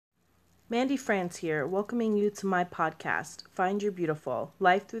Mandy France here, welcoming you to my podcast, Find Your Beautiful,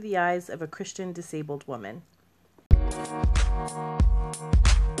 Life Through the Eyes of a Christian Disabled Woman.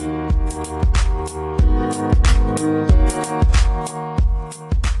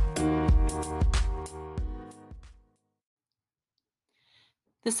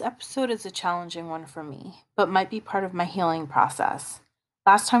 This episode is a challenging one for me, but might be part of my healing process.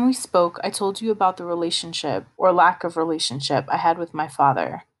 Last time we spoke, I told you about the relationship, or lack of relationship, I had with my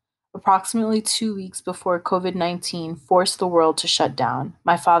father. Approximately 2 weeks before COVID-19 forced the world to shut down,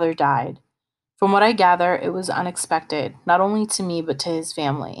 my father died. From what I gather, it was unexpected, not only to me but to his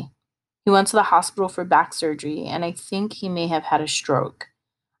family. He went to the hospital for back surgery, and I think he may have had a stroke.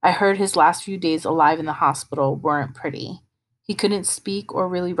 I heard his last few days alive in the hospital weren't pretty. He couldn't speak or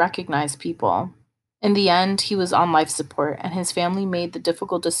really recognize people. In the end, he was on life support, and his family made the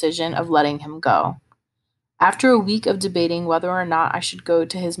difficult decision of letting him go. After a week of debating whether or not I should go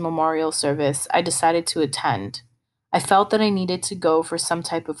to his memorial service, I decided to attend. I felt that I needed to go for some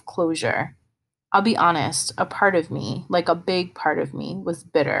type of closure. I'll be honest, a part of me, like a big part of me, was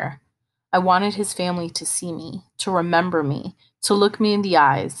bitter. I wanted his family to see me, to remember me, to look me in the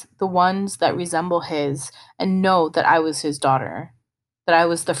eyes, the ones that resemble his, and know that I was his daughter, that I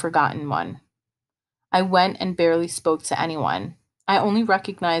was the forgotten one. I went and barely spoke to anyone. I only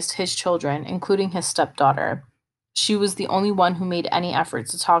recognized his children, including his stepdaughter. She was the only one who made any effort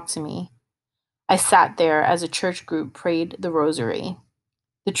to talk to me. I sat there as a church group prayed the rosary.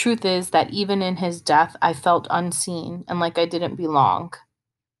 The truth is that even in his death, I felt unseen and like I didn't belong.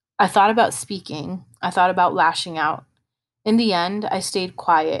 I thought about speaking. I thought about lashing out. In the end, I stayed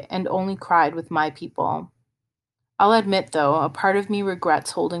quiet and only cried with my people. I'll admit, though, a part of me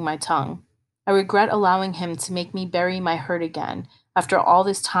regrets holding my tongue. I regret allowing him to make me bury my hurt again after all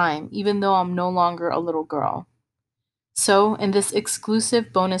this time, even though I'm no longer a little girl. So, in this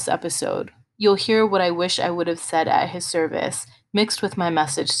exclusive bonus episode, you'll hear what I wish I would have said at his service, mixed with my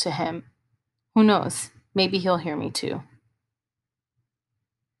message to him. Who knows? Maybe he'll hear me too.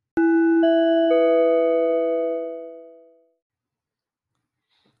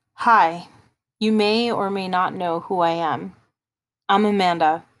 Hi, you may or may not know who I am. I'm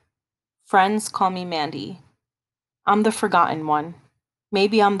Amanda. Friends call me Mandy. I'm the forgotten one.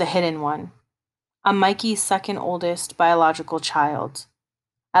 Maybe I'm the hidden one. I'm Mikey's second oldest biological child.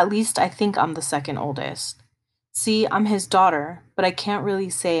 At least I think I'm the second oldest. See, I'm his daughter, but I can't really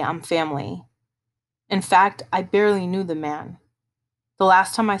say I'm family. In fact, I barely knew the man. The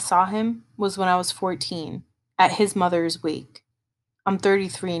last time I saw him was when I was 14, at his mother's wake. I'm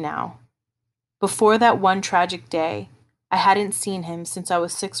 33 now. Before that one tragic day, I hadn't seen him since I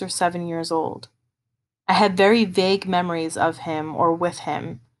was 6 or 7 years old. I had very vague memories of him or with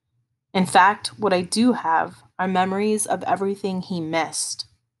him. In fact, what I do have are memories of everything he missed.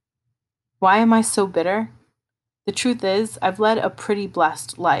 Why am I so bitter? The truth is, I've led a pretty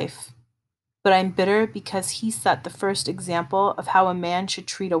blessed life. But I'm bitter because he set the first example of how a man should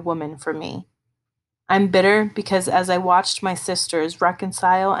treat a woman for me. I'm bitter because as I watched my sisters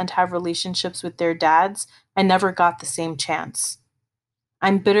reconcile and have relationships with their dads, I never got the same chance.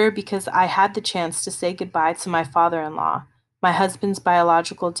 I'm bitter because I had the chance to say goodbye to my father-in-law, my husband's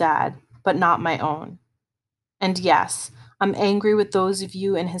biological dad, but not my own. And yes, I'm angry with those of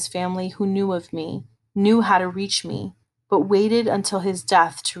you and his family who knew of me, knew how to reach me, but waited until his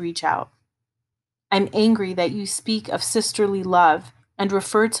death to reach out. I'm angry that you speak of sisterly love and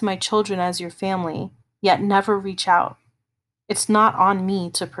refer to my children as your family, yet never reach out. It's not on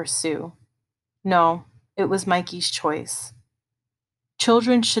me to pursue. No, it was Mikey's choice.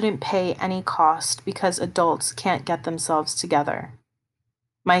 Children shouldn't pay any cost because adults can't get themselves together.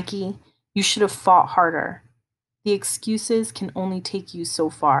 Mikey, you should have fought harder. The excuses can only take you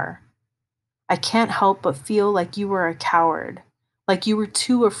so far. I can't help but feel like you were a coward, like you were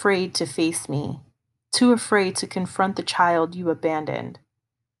too afraid to face me, too afraid to confront the child you abandoned.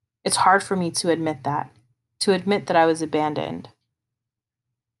 It's hard for me to admit that I was abandoned.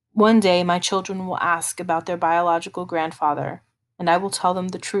 One day, my children will ask about their biological grandfather, and I will tell them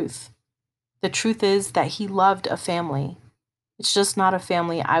the truth. The truth is that he loved a family. It's just not a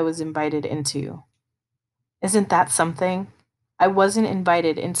family I was invited into. Isn't that something? I wasn't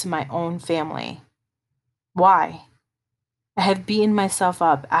invited into my own family. Why? I have beaten myself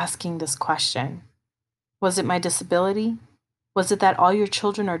up asking this question. Was it my disability? Was it that all your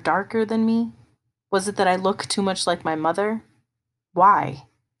children are darker than me? Was it that I look too much like my mother? Why?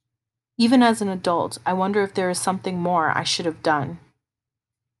 Even as an adult, I wonder if there is something more I should have done.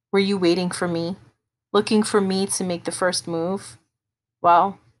 Were you waiting for me? Looking for me to make the first move?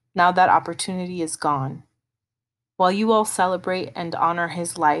 Well, now that opportunity is gone. While you all celebrate and honor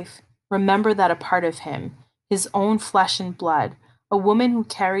his life, remember that a part of him, his own flesh and blood, a woman who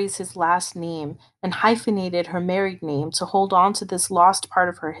carries his last name and hyphenated her married name to hold on to this lost part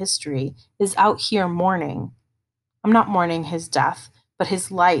of her history, is out here mourning. I'm not mourning his death, but his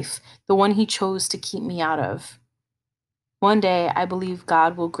life, the one he chose to keep me out of. One day, I believe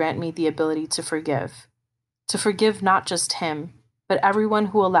God will grant me the ability to forgive not just him, but everyone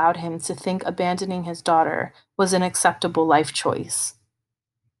who allowed him to think abandoning his daughter was an acceptable life choice.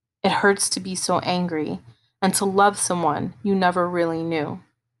 It hurts to be so angry and to love someone you never really knew.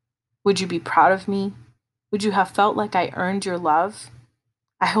 Would you be proud of me? Would you have felt like I earned your love?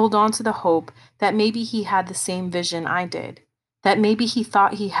 I hold on to the hope that maybe he had the same vision I did, that maybe he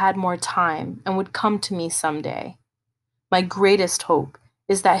thought he had more time and would come to me someday. My greatest hope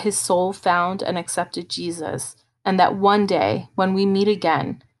is that his soul found and accepted Jesus, and that one day, when we meet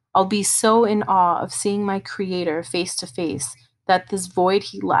again, I'll be so in awe of seeing my Creator face to face that this void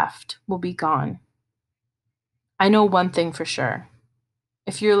he left will be gone. I know one thing for sure.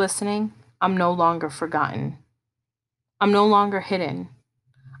 If you're listening, I'm no longer forgotten. I'm no longer hidden.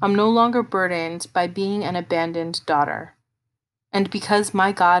 I'm no longer burdened by being an abandoned daughter. And because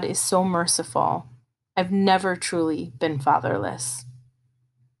my God is so merciful, I've never truly been fatherless.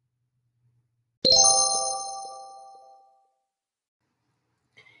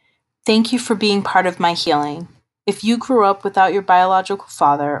 Thank you for being part of my healing. If you grew up without your biological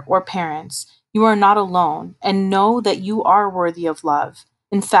father or parents, you are not alone, and know that you are worthy of love.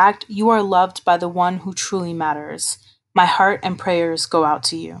 In fact, you are loved by the one who truly matters. My heart and prayers go out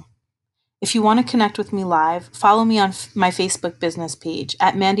to you. If you want to connect with me live, follow me on my Facebook business page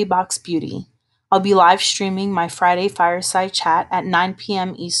at Mandybox Beauty. I'll be live streaming my Friday fireside chat at 9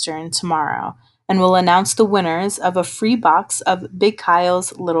 p.m. Eastern tomorrow, and will announce the winners of a free box of Big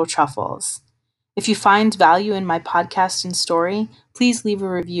Kyle's Little Truffles. If you find value in my podcast and story, please leave a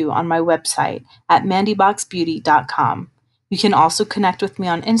review on my website at mandyboxbeauty.com. You can also connect with me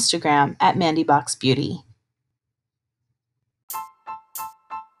on Instagram at mandyboxbeauty.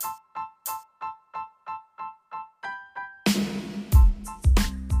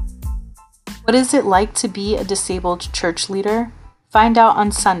 What is it like to be a disabled church leader? Find out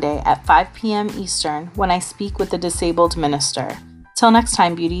on Sunday at 5 p.m. Eastern when I speak with a disabled minister. Till next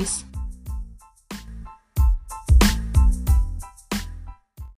time, beauties.